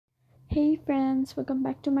Hey friends, welcome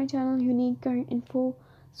back to my channel Unique Garden Info.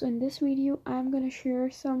 So in this video I'm gonna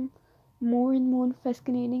share some more and more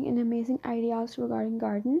fascinating and amazing ideas regarding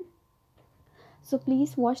garden. So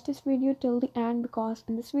please watch this video till the end, because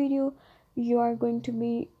in this video you are going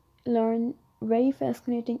to learn very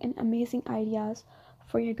fascinating and amazing ideas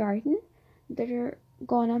for your garden that are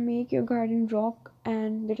gonna make your garden rock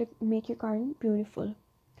and that are make your garden beautiful.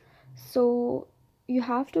 So you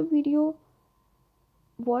have to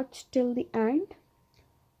watch till the end,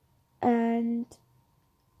 and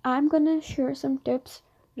I'm gonna share some tips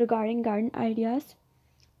regarding garden ideas,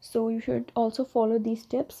 so you should also follow these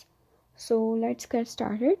tips. So let's get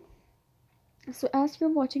started. So as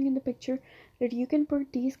you're watching in the picture, that you can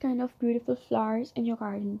put these kind of beautiful flowers in your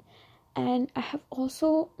garden, and I have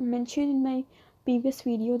also mentioned in my previous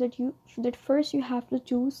video that first you have to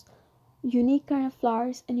choose unique kind of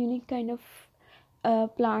flowers and unique kind of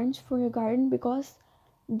plants for your garden, because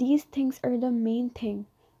these things are the main thing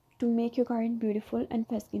to make your garden beautiful and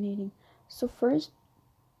fascinating. So first,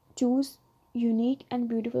 choose unique and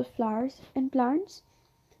beautiful flowers and plants,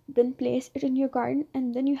 then place it in your garden,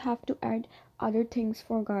 and then you have to add other things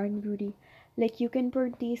for garden beauty. Like you can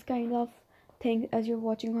put these kind of things as you're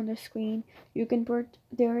watching on the screen. You can put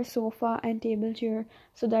their sofa and table chair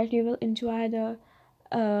so that you will enjoy the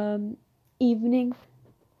evening,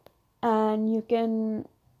 and you can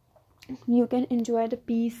enjoy the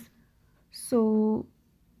peace, so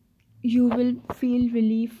you will feel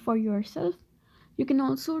relief for yourself. You can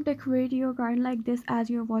also decorate your garden like this as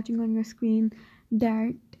you're watching on your screen,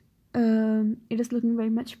 that it is looking very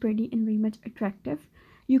much pretty and very much attractive.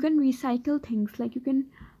 You can recycle things, like you can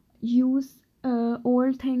use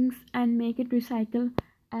old things and make it recycle,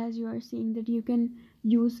 as you are seeing that you can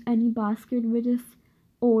use any basket which is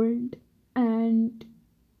old, and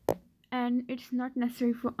it's not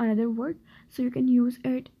necessary for another wood, so you can use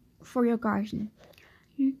it for your garden.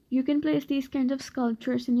 You can place these kinds of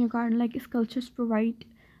sculptures in your garden, like sculptures provide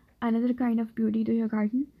another kind of beauty to your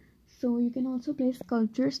garden, so you can also place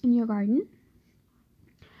sculptures in your garden.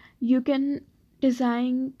 You can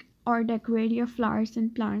design or decorate your flowers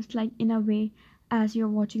and plants like in a way as you're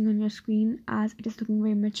watching on your screen, as it is looking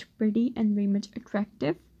very much pretty and very much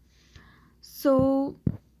attractive. So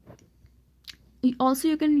also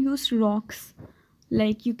you can use rocks,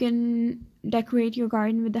 like you can decorate your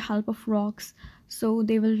garden with the help of rocks, so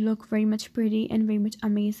they will look very much pretty and very much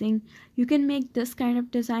amazing. You can make this kind of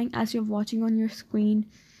design as you're watching on your screen.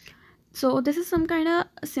 So this is some kind of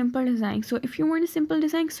simple design, so if you want a simple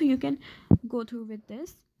design, so you can go through with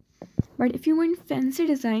this. But if you want fancy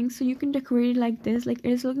design, so you can decorate it like this, like it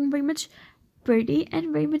is looking very much pretty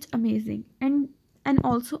and very much amazing, and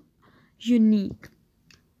also unique.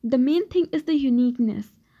 The main thing is the uniqueness,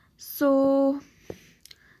 so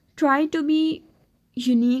try to be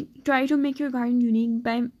unique, try to make your garden unique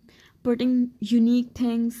by putting unique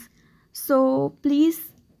things. So please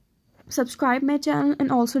subscribe my channel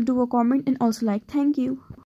and also do a comment and also like. Thank you.